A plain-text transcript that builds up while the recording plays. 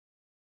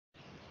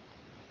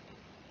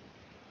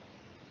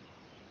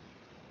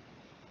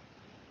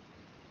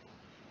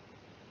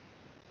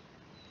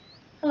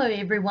Hello,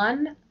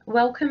 everyone.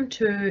 Welcome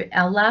to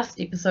our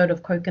last episode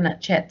of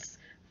Coconut Chats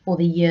for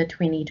the year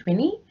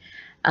 2020.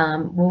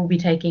 We'll be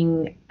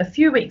taking a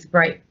few weeks'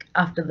 break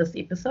after this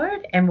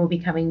episode and we'll be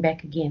coming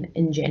back again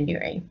in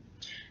January.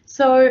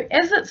 So,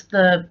 as it's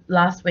the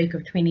last week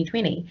of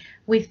 2020,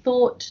 we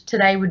thought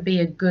today would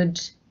be a good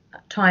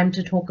time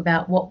to talk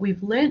about what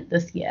we've learnt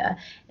this year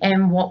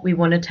and what we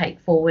want to take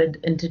forward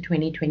into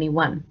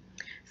 2021.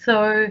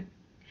 So,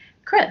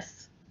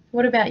 Chris,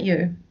 what about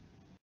you?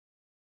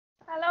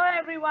 Hello,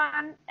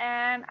 everyone,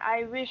 and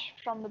I wish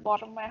from the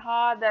bottom of my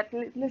heart that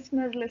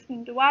listeners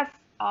listening to us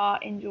are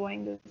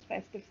enjoying this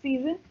festive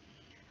season.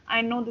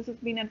 I know this has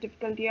been a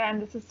difficult year,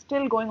 and this is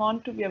still going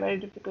on to be a very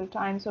difficult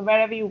time. So,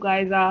 wherever you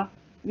guys are,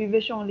 we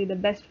wish only the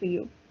best for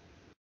you.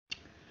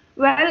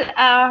 Well,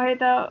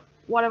 Harita,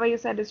 whatever you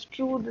said is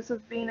true. This has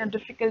been a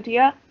difficult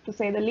year, to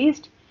say the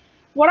least.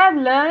 What I've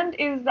learned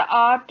is the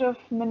art of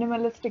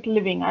minimalistic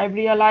living. I've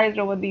realized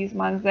over these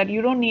months that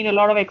you don't need a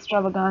lot of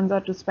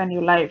extravaganza to spend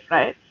your life,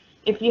 right?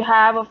 If you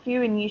have a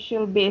few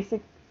initial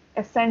basic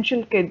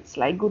essential kits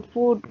like good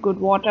food, good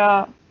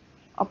water,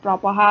 a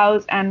proper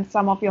house, and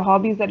some of your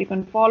hobbies that you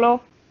can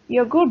follow,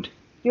 you're good.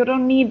 You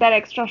don't need that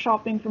extra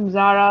shopping from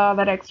Zara,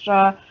 that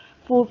extra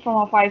food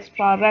from a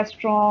five-star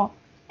restaurant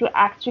to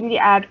actually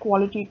add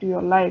quality to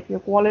your life.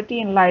 Your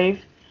quality in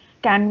life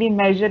can be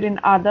measured in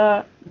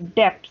other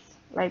depths,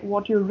 like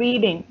what you're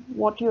reading,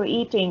 what you're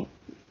eating,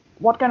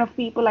 what kind of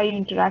people are you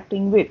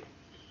interacting with.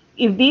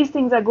 If these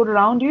things are good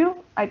around you,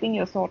 I think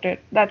you're sorted.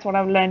 That's what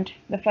I've learned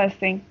the first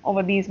thing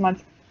over these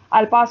months.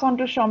 I'll pass on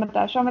to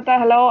Shomita. Shomita,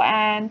 hello,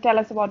 and tell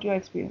us about your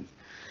experience.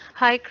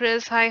 Hi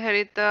Chris, hi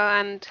Harita,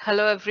 and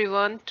hello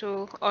everyone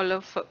to all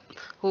of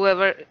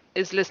whoever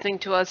is listening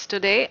to us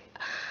today.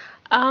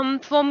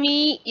 For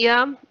me,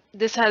 yeah,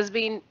 this has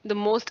been the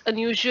most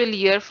unusual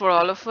year for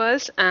all of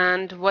us,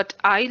 and what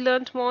I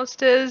learned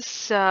most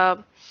is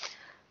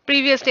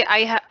previously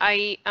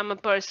I am a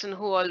person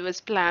who always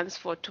plans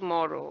for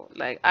tomorrow.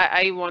 Like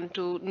I want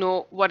to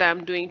know what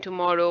I'm doing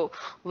tomorrow,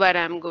 where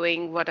I'm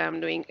going, what I'm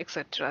doing,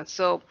 etc.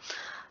 So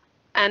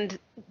and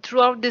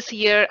throughout this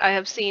year, I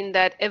have seen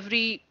that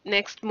every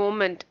next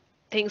moment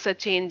things are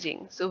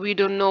changing. So we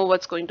don't know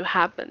what's going to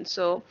happen.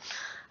 So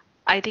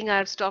I think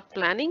I've stopped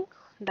planning.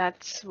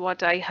 That's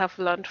what I have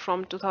learned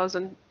from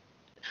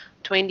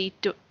 2020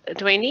 to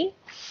 20.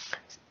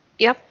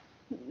 Yep,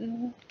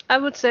 I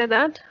would say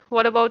that.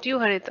 What about you,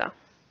 Harita?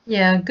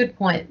 Yeah, good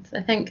points.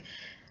 I think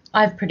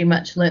I've pretty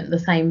much learnt the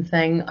same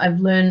thing. I've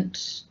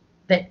learnt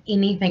that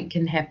anything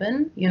can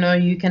happen. You know,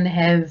 you can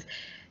have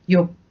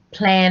your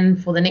plan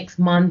for the next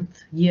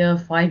month, year,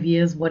 5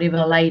 years,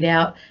 whatever laid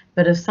out,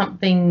 but if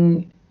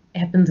something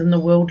happens in the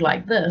world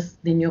like this,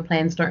 then your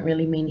plans don't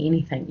really mean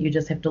anything. You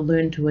just have to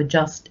learn to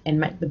adjust and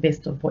make the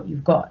best of what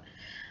you've got.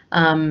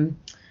 Um,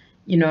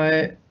 you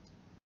know,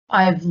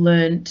 I've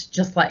learned,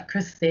 just like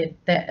Chris said,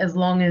 that as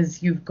long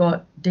as you've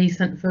got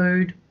decent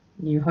food,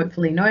 you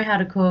hopefully know how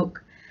to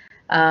cook,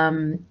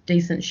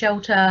 decent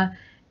shelter,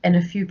 and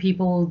a few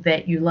people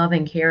that you love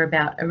and care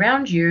about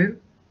around you,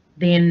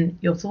 then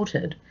you're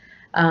sorted.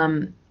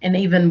 And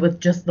even with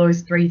just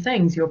those three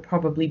things, you're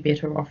probably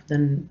better off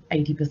than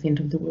 80%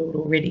 of the world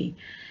already.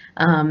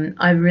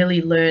 I've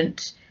really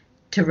learnt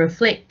to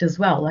reflect as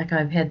well. Like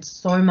I've had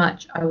so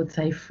much, I would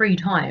say, free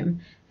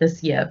time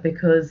this year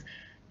because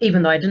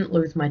even though I didn't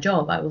lose my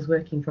job, I was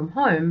working from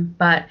home,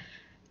 but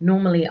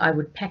normally I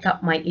would pack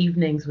up my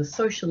evenings with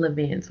social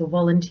events or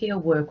volunteer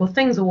work or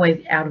things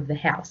always out of the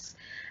house.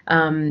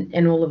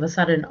 And all of a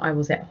sudden I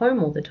was at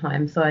home all the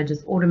time. So I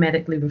just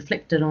automatically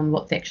reflected on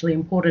what's actually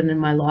important in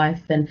my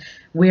life and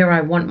where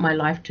I want my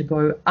life to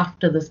go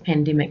after this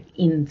pandemic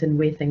ends and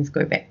where things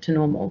go back to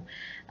normal.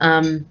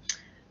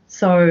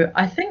 So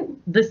I think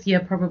this year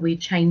probably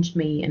changed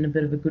me in a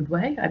bit of a good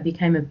way. I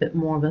became a bit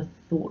more of a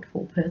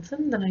thoughtful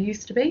person than I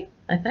used to be,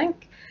 I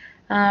think.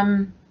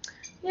 Um,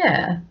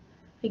 yeah,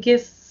 I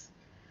guess,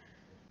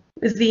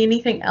 is there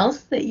anything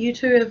else that you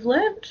two have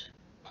learned?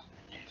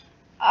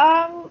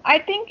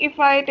 I think if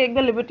I take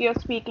the liberty of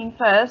speaking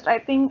first, I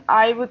think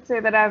I would say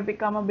that I've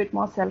become a bit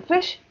more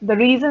selfish. The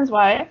reasons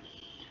why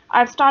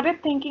I've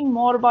started thinking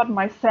more about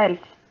myself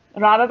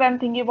rather than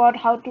thinking about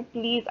how to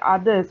please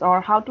others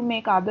or how to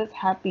make others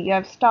happy.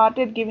 I've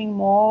started giving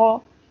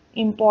more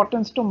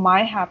importance to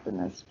my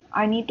happiness.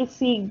 I need to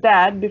seek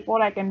that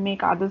before I can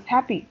make others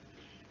happy.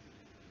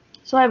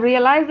 So I've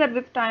realized that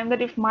with time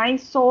that if my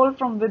soul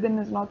from within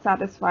is not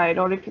satisfied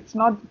or if it's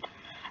not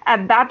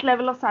at that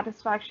level of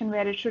satisfaction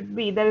where it should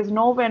be, there is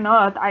no way on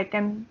earth I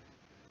can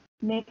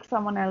make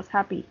someone else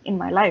happy in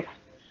my life.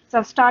 So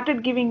I've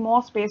started giving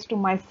more space to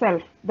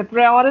myself. The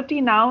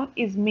priority now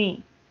is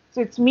me. So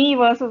it's me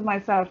versus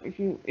myself if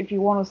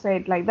you want to say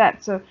it like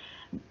that. So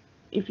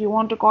if you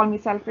want to call me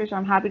selfish,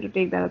 I'm happy to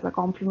take that as a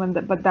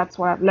compliment. But that's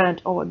what I've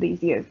learned over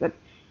these years that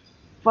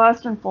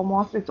first and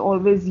foremost, it's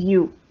always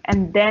you,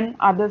 and then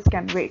others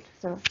can wait.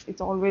 So it's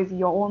always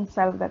your own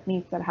self that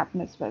needs that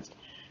happiness first.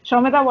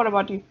 Shomita, what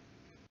about you?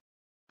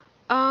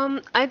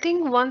 I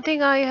think one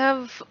thing I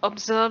have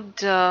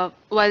observed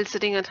while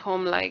sitting at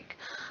home, like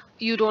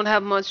you don't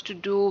have much to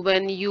do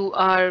when you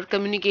are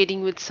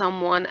communicating with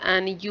someone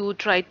and you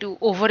try to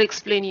over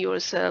explain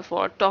yourself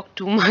or talk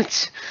too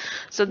much.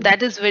 So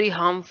that is very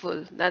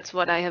harmful. That's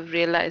what I have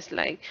realized.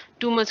 Like,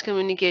 too much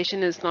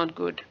communication is not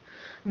good.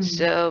 Mm.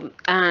 So,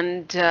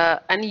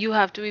 and you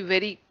have to be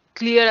very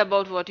clear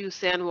about what you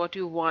say and what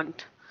you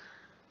want.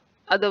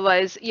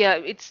 Otherwise, yeah,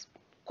 it's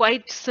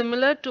quite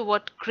similar to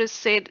what Chris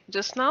said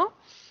just now,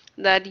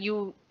 that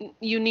you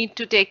need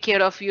to take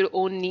care of your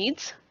own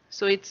needs.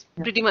 So it's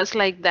Yeah. pretty much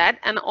like that.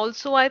 And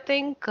also, I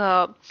think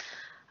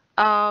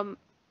um,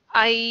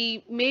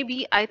 I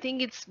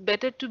think it's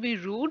better to be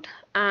rude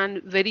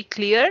and very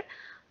clear,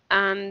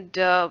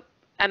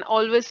 and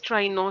always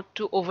try not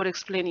to over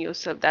explain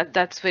yourself.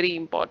 That's very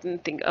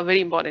important thing, a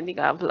very important thing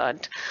I've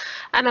learned.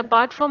 And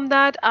apart from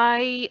that,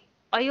 I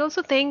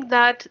also think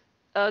that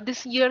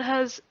this year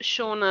has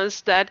shown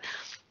us that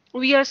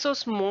we are so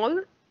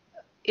small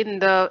in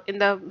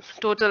the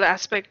total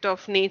aspect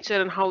of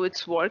nature and how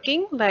it's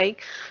working.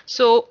 Like,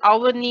 so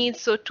our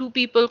needs, so two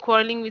people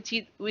quarreling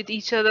with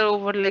each other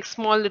over like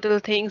small little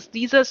things,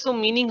 these are so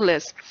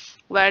meaningless,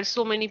 where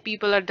so many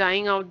people are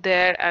dying out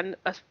there, and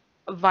a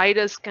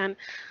virus can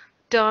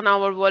turn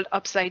our world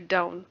upside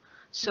down.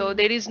 So Mm.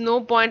 there is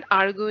no point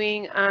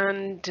arguing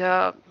and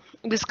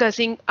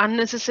discussing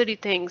unnecessary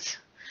things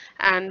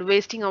and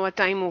wasting our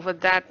time over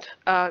that.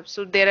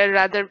 So there are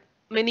rather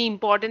many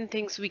important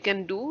things we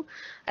can do.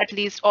 At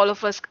least all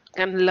of us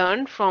can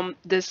learn from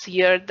this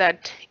year,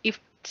 that if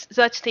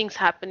such things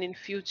happen in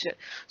future.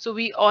 So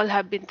we all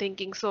have been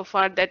thinking so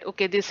far that,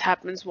 okay, this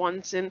happens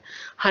once in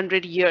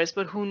 100 years,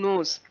 but who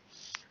knows?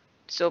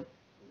 So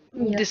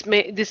Yeah.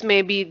 this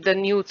may be the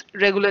new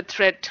regular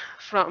threat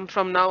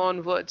from now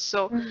onwards.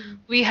 So Mm.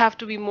 we have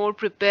to be more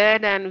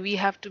prepared, and we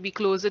have to be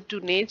closer to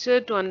nature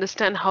to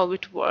understand how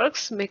it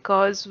works,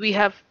 because we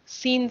have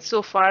seen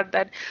so far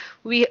that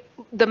we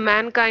the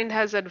mankind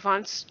has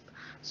advanced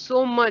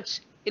so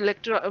much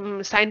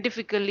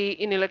scientifically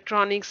in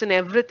electronics and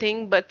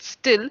everything, but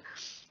still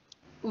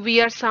we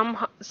are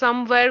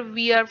somewhere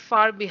we are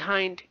far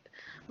behind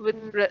with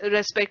Mm.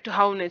 respect to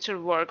how nature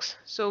works.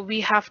 So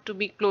we have to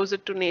be closer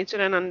to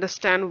nature and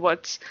understand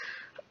what's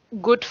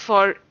good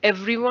for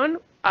everyone,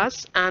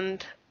 us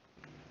and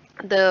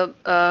the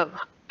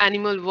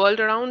animal world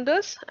around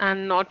us,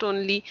 and not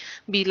only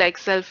be like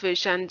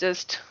selfish and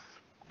just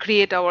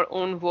create our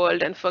own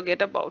world and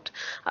forget about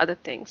other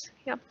things.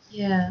 Yeah.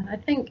 Yeah, I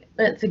think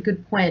that's a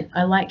good point.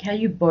 I like how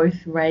you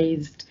both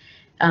raised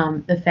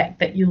the fact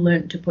that you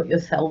learnt to put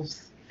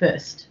yourselves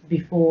first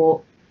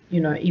before,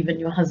 even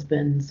your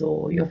husbands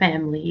or your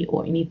family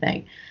or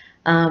anything.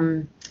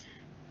 Um,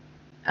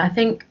 I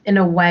think in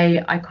a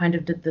way I kind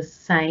of did the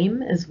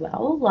same as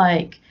well.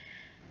 Like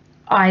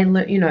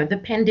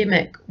the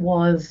pandemic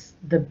was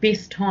the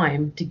best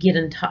time to get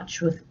in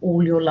touch with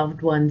all your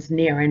loved ones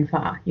near and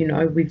far.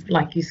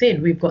 Like you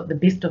said, we've got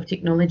the best of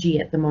technology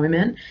at the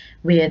moment,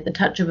 where at the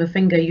touch of a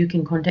finger you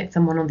can contact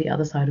someone on the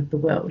other side of the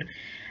world.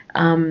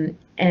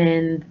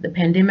 And the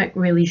pandemic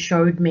really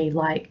showed me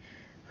like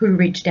who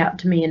reached out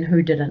to me and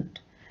who didn't.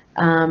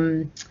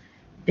 Um,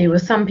 there were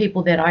some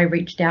people that I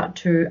reached out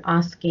to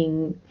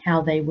asking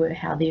how they were,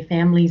 how their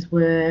families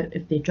were,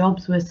 if their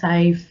jobs were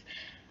safe,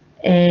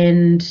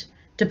 and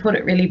to put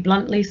it really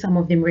bluntly, some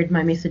of them read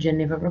my message and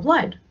never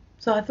replied.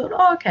 So I thought,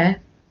 oh, okay,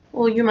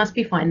 well, you must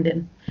be fine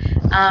then.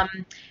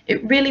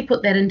 It really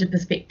put that into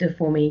perspective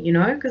for me,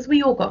 because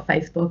we all got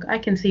Facebook. I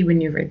can see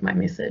when you read my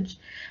message.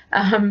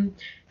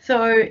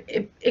 So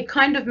it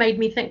kind of made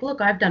me think, look,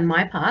 I've done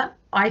my part.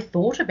 I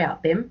thought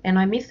about them and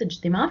I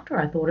messaged them after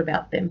I thought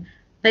about them.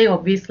 They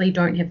obviously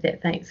don't have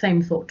that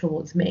same thought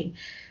towards me.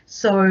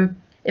 So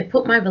it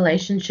put my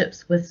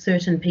relationships with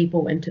certain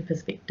people into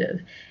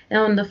perspective.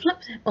 Now on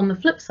the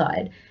flip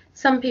side,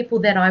 some people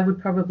that I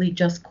would probably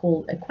just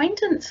call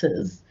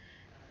acquaintances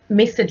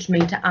messaged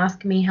me to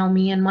ask me how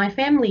me and my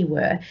family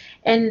were.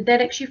 And that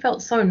actually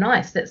felt so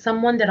nice, that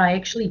someone that I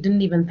actually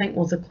didn't even think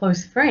was a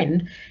close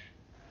friend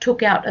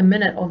took out a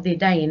minute of their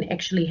day and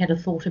actually had a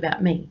thought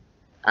about me.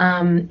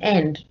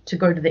 And to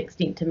go to the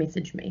extent to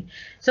message me.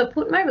 So it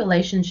put my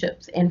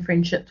relationships and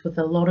friendships with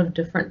a lot of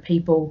different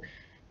people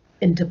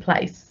into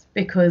place,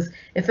 because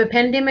if a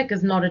pandemic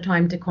is not a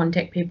time to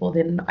contact people,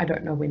 then I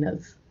don't know when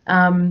is.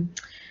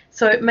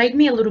 So it made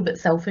me a little bit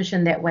selfish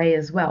in that way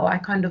as well. I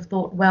kind of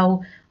thought,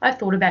 well, I've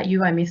thought about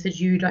you, I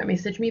message you, don't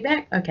message me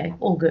back. Okay,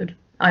 all good.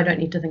 I don't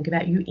need to think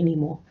about you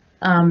anymore.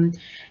 And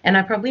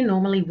I probably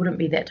normally wouldn't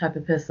be that type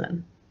of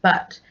person,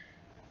 but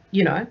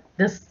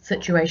this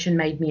situation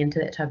made me into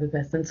that type of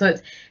person. So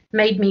it's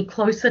made me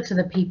closer to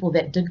the people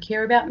that did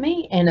care about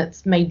me, and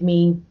it's made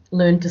me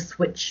learn to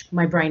switch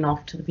my brain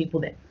off to the people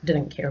that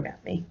didn't care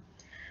about me,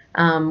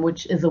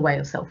 which is a way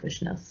of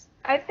selfishness.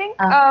 I think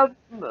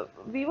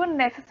we wouldn't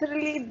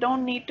necessarily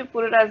don't need to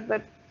put it as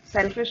the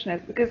selfishness,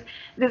 because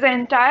this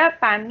entire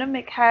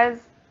pandemic has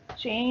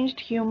changed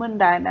human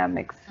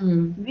dynamics.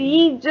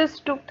 We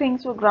just took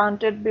things for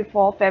granted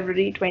before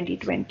February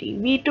 2020.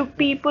 We took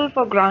people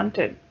for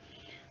granted.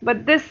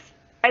 But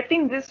I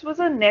think this was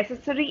a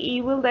necessary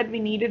evil that we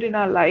needed in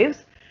our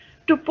lives,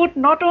 to put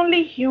not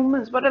only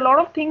humans but a lot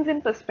of things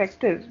in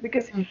perspective,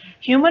 because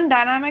human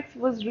dynamics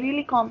was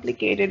really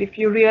complicated if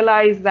you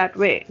realize that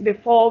way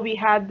before we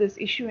had this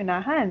issue in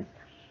our hands.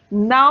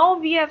 Now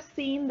we have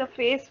seen the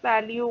face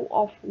value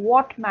of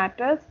what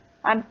matters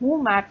and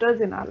who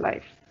matters in our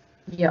life.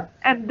 Yeah.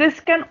 And this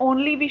can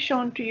only be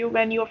shown to you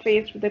when you're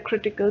faced with a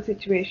critical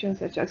situation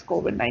such as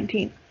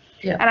COVID-19.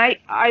 Yeah. And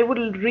I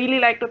would really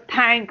like to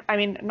thank, I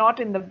mean, not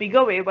in the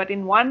bigger way, but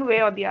in one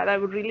way or the other, I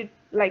would really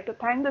like to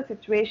thank the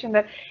situation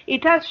that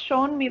it has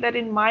shown me that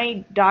in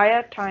my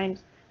dire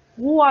times,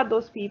 who are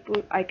those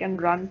people I can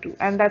run to?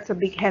 And that's a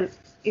big help,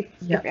 if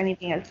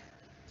anything else.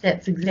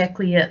 That's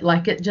exactly it.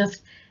 Like, it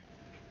just,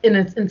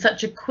 in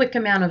such a quick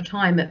amount of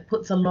time, it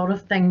puts a lot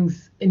of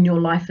things in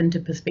your life into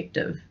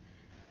perspective.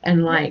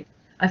 And like,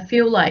 I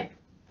feel like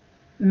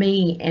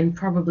me and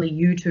probably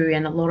you two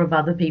and a lot of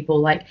other people,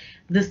 like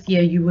this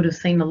year you would have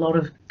seen a lot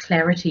of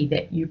clarity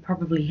that you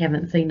probably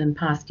haven't seen in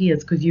past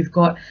years, because you've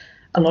got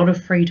a lot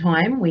of free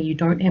time where you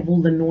don't have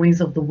all the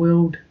noise of the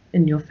world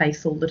in your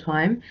face all the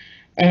time.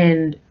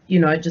 And, you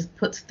know, it just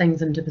puts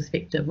things into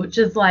perspective, which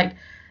is like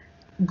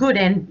good.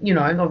 And, you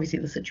know, obviously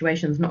the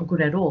situation is not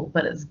good at all,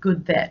 but it's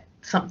good that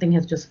something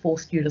has just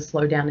forced you to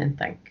slow down and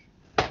think.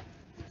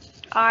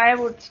 I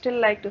would still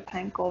like to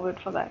thank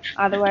COVID for that.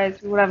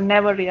 Otherwise, we would have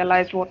never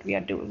realized what we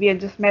are doing. We are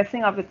just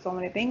messing up with so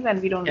many things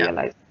and we don't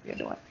realize what we are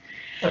doing.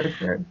 So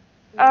true.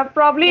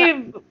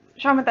 Probably,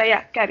 Shamita,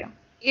 yeah, carry on.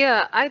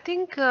 Yeah, I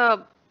think,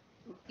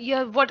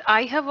 what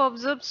I have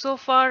observed so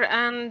far,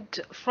 and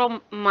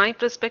from my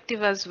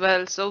perspective as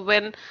well. So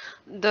when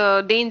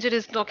the danger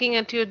is knocking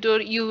at your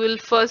door, you will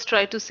first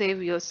try to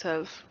save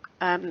yourself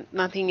and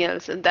nothing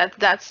else. And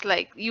that's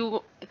like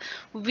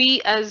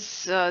we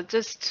as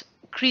just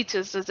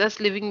creatures, just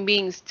living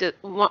beings, just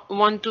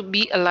want to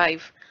be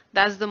alive.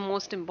 That's the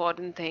most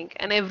important thing,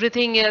 and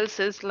everything else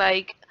is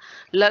like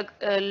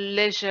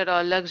leisure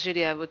or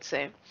luxury, I would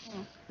say.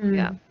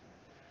 Yeah.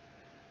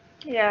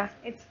 Yeah,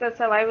 it's the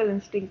survival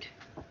instinct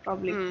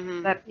probably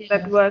that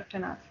Yeah. worked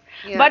in us.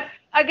 Yeah. But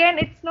again,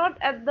 it's not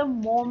at the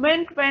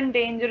moment when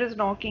danger is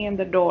knocking in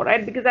the door,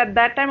 right? Because at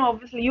that time,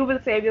 obviously, you will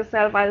save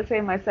yourself, I'll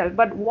save myself.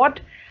 But what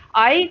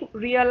I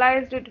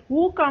realized it,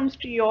 who comes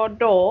to your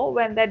door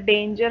when that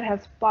danger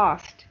has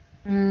passed?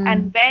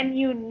 And when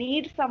you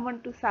need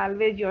someone to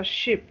salvage your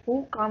ship,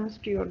 who comes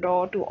to your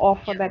door to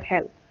offer that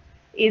help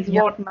is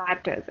what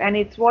matters. And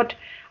it's what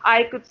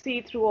I could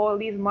see through all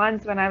these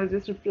months when I was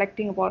just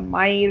reflecting upon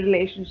my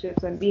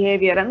relationships and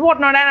behavior and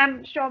whatnot. And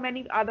I'm sure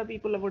many other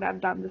people would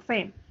have done the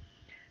same.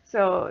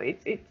 So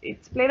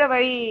it's played a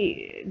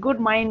very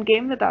good mind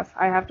game with us,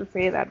 I have to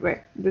say that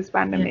way. This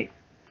pandemic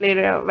played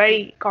a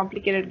very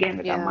complicated game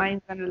with our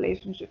minds and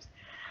relationships.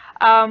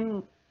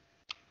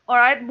 All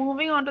right,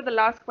 moving on to the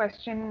last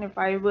question, if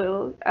I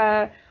will.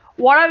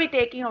 What are we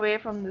taking away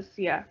from this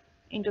year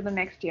into the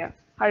next year?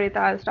 Harita,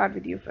 I'll start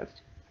with you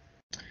first.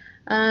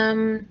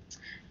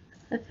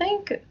 I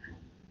think,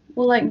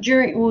 well, like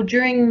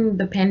during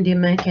the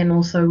pandemic, and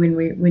also when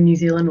New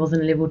Zealand was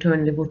in level 2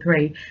 and level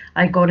 3,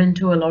 I got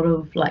into a lot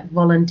of like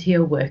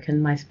volunteer work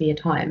in my spare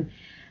time.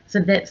 So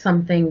that's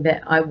something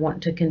that I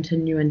want to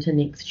continue into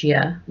next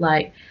year.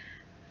 Like,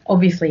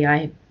 obviously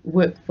I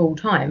work full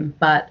time,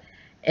 but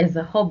as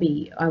a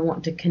hobby, I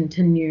want to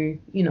continue,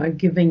 you know,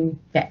 giving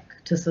back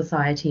to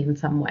society in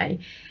some way.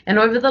 And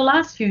over the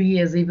last few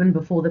years, even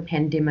before the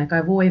pandemic,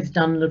 I've always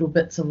done little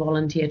bits of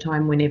volunteer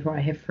time whenever I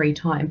have free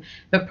time,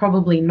 but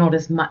probably not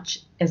as much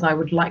as I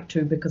would like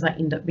to, because I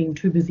end up being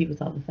too busy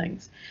with other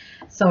things.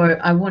 So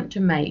I want to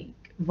make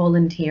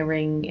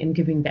volunteering and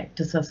giving back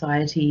to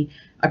society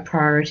a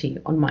priority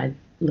on my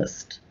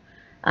list.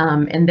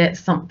 And that's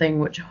something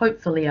which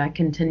hopefully I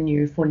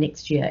continue for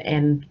next year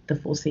and the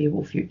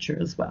foreseeable future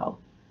as well.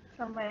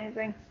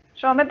 Amazing.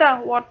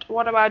 Shamita,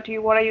 what about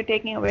you? What are you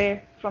taking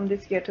away from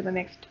this year to the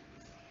next?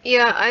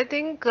 Yeah, I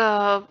think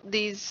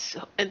these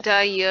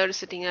entire year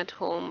sitting at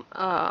home,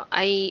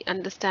 I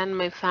understand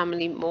my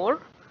family more,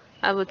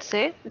 I would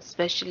say,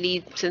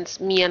 especially since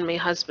me and my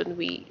husband,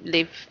 we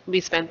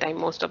spend time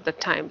most of the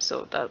time.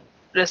 So the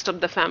rest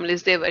of the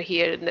families, they were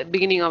here in the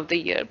beginning of the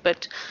year,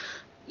 but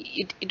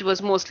it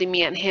was mostly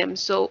me and him.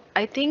 So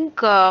I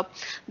think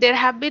there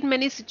have been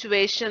many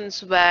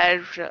situations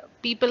where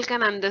people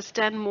can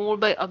understand more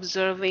by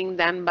observing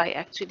than by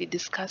actually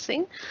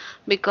discussing,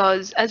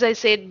 because as I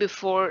said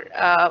before,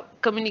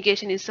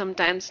 communication is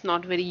sometimes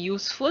not very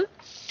useful.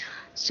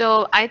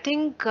 So I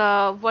think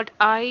what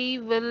I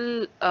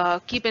will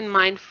keep in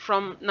mind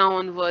from now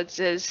onwards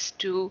is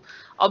to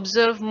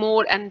observe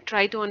more and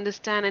try to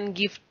understand and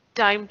give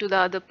time to the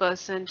other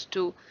person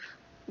to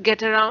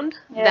get around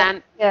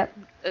than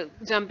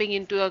jumping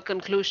into a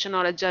conclusion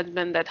or a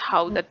judgment that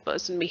how that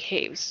person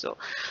behaves. So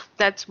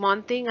that's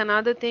one thing.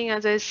 Another thing,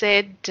 as I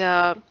said,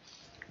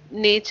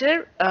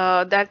 nature,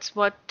 that's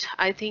what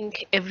I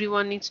think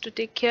everyone needs to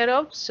take care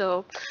of.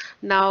 So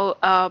now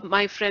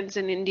my friends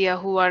in India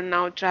who are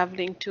now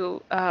traveling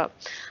to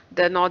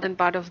the northern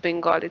part of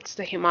Bengal, it's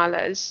the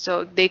Himalayas,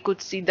 so they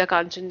could see the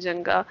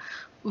Kanchenjunga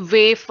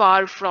way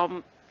far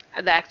from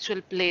the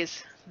actual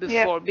place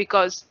Yeah. before,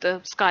 because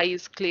the sky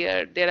is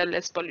clear, there are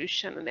less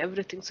pollution and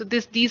everything. So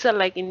these are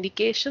like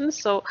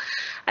indications. So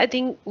I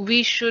think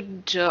we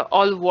should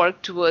all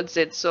work towards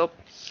it. So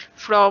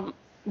from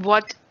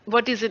what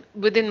is it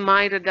within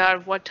my radar,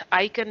 what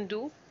I can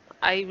do,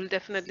 I will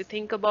definitely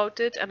think about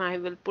it, and I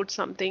will put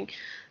something,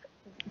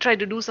 try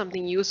to do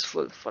something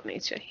useful for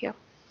nature. Yeah.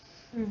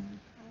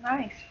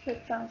 Nice.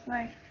 That sounds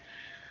nice.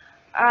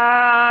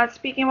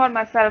 Speaking about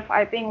myself,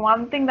 I think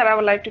one thing that I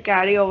would like to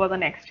carry over the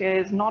next year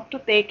is not to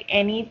take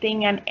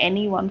anything and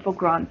anyone for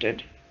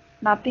granted.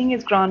 Nothing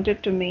is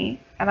granted to me,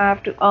 and I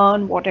have to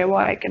earn whatever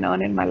I can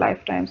earn in my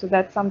lifetime. So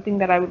that's something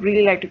that I would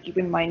really like to keep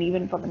in mind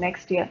even for the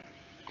next year.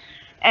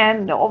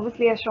 And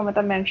obviously, as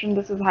Shomita mentioned,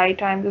 this is high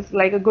time. This is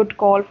like a good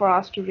call for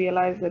us to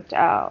realize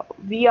that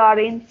we are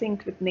in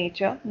sync with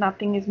nature.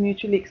 Nothing is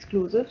mutually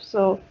exclusive.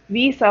 So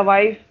we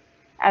survive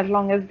as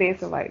long as they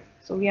survive.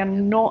 So we are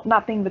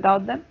nothing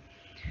without them.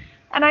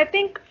 And I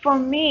think for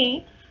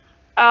me,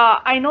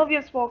 I know we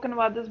have spoken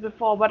about this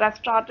before, but I've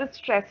started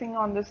stressing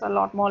on this a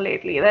lot more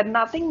lately, that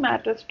nothing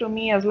matters to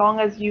me as long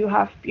as you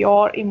have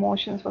pure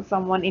emotions for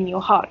someone in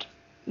your heart.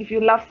 If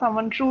you love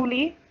someone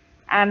truly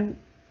and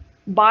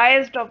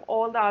biased of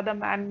all the other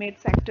man-made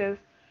sectors,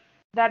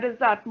 that is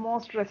the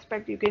utmost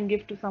respect you can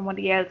give to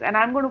somebody else. And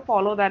I'm going to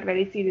follow that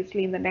very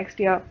seriously in the next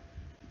year.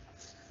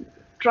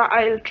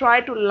 I'll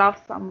try to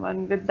love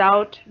someone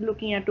without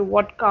looking at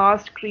what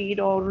caste,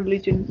 creed, or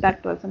religion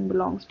that person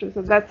belongs to.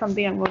 So that's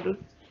something I'm going to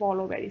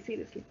follow very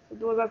seriously. So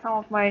those are some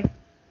of my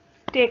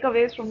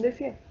takeaways from this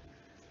year.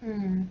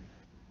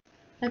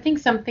 I think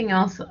something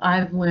else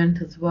I've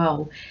learned as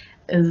well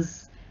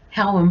is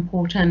how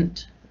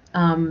important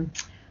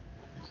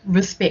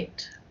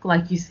respect,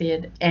 like you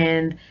said,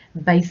 and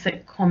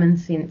basic common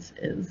sense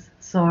is.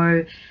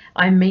 So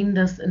I mean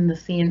this in the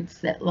sense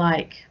that,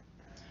 like,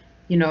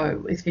 you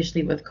know,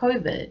 especially with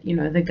COVID, you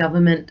know, the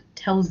government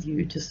tells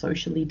you to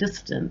socially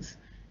distance.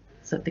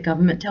 So if the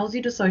government tells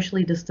you to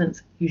socially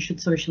distance, you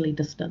should socially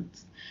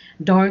distance.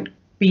 Don't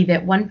be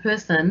that one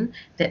person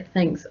that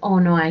thinks, oh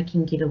no, I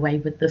can get away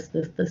with this,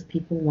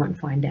 people won't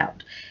find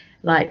out.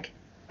 Like,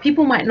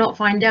 people might not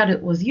find out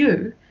it was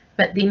you,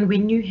 but then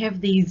when you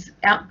have these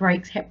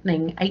outbreaks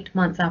happening 8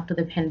 months after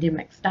the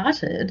pandemic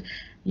started,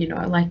 you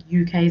know, like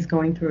UK is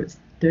going through its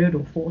third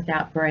or fourth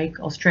outbreak,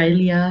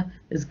 Australia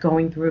is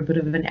going through a bit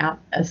of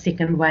a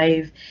second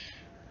wave,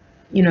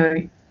 you know,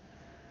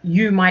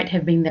 you might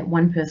have been that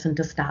one person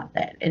to start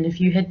that. And if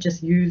you had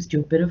just used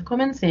your bit of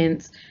common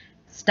sense,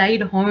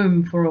 stayed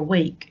home for a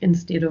week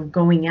instead of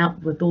going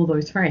out with all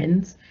those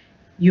friends,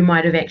 you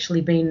might have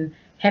actually been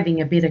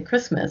having a better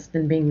Christmas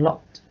than being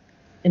locked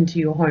into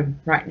your home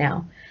right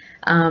now.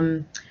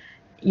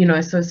 You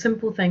know, so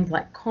simple things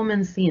like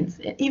common sense.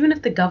 Even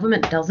if the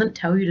government doesn't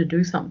tell you to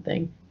do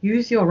something,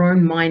 use your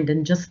own mind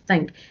and just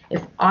think,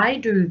 if I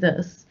do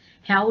this,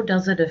 how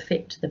does it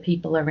affect the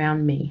people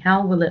around me?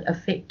 How will it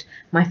affect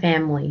my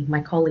family, my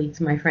colleagues,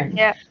 my friends?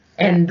 Yeah.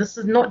 And this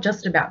is not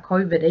just about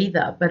COVID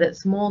either, but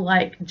it's more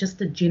like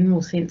just a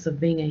general sense of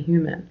being a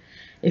human.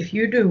 If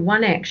you do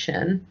one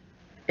action,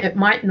 it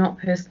might not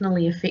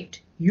personally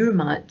affect you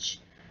much,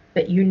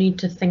 but you need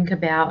to think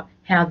about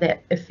how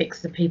that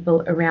affects the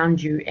people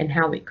around you and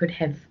how it could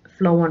have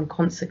flow-on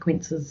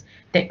consequences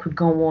that could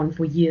go on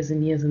for years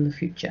and years in the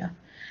future.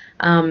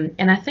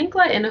 And I think,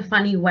 like, in a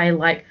funny way,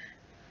 like,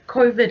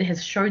 COVID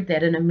has showed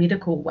that in a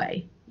medical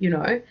way. You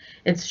know,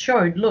 it's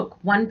showed, look,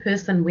 one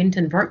person went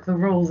and broke the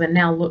rules and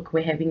now look,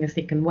 we're having a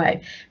second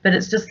wave. But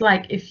it's just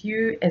like, if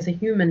you as a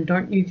human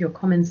don't use your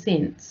common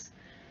sense,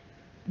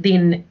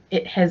 then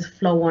it has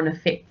flow-on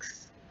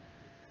effects.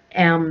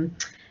 And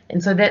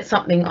so that's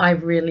something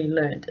I've really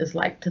learned, is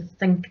like to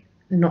think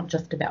not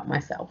just about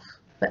myself,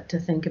 but to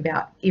think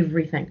about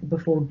everything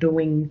before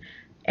doing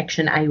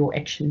action A or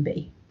action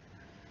B.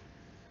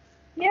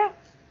 Yeah,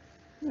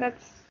 that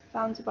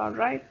sounds about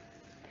right.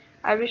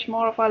 I wish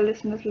more of our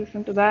listeners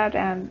listen to that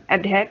and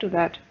adhere to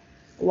that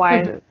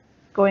while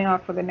going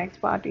out for the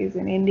next parties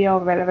in India or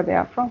wherever they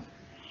are from.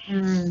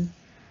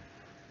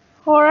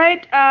 All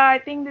right, I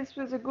think this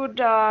was a good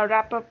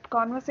wrap-up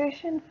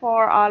conversation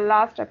for our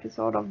last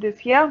episode of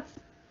this year.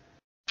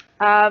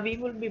 We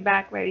will be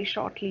back very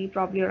shortly,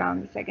 probably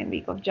around the second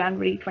week of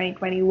January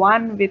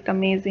 2021, with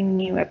amazing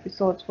new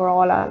episodes for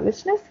all our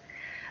listeners.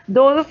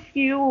 Those of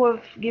you who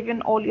have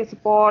given all your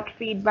support,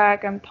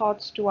 feedback, and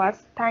thoughts to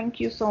us, thank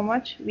you so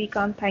much. We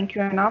can't thank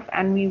you enough,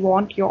 and we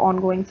want your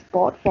ongoing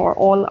support for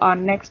all our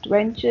next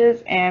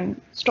ventures and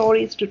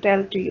stories to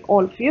tell to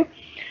all of you.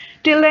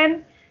 Till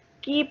then,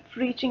 keep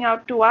reaching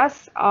out to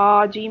us.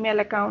 Our Gmail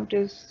account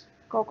is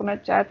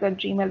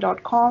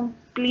coconutchats@gmail.com.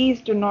 Please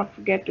do not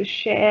forget to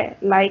share,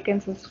 like,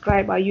 and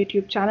subscribe our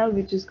YouTube channel,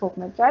 which is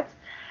Coconut Chats.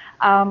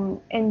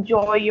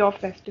 Enjoy your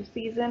festive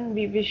season.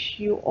 We wish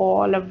you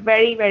all a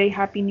very, very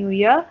happy new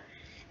year,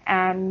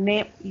 and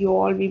may you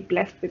all be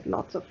blessed with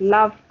lots of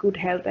love, good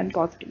health, and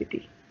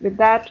positivity. With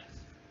that,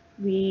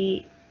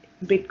 we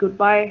bid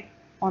goodbye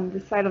on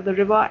this side of the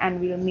river, and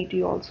we'll meet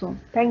you all soon.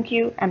 Thank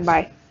you and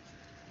bye.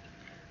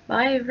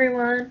 Bye,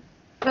 everyone.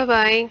 Bye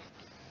bye.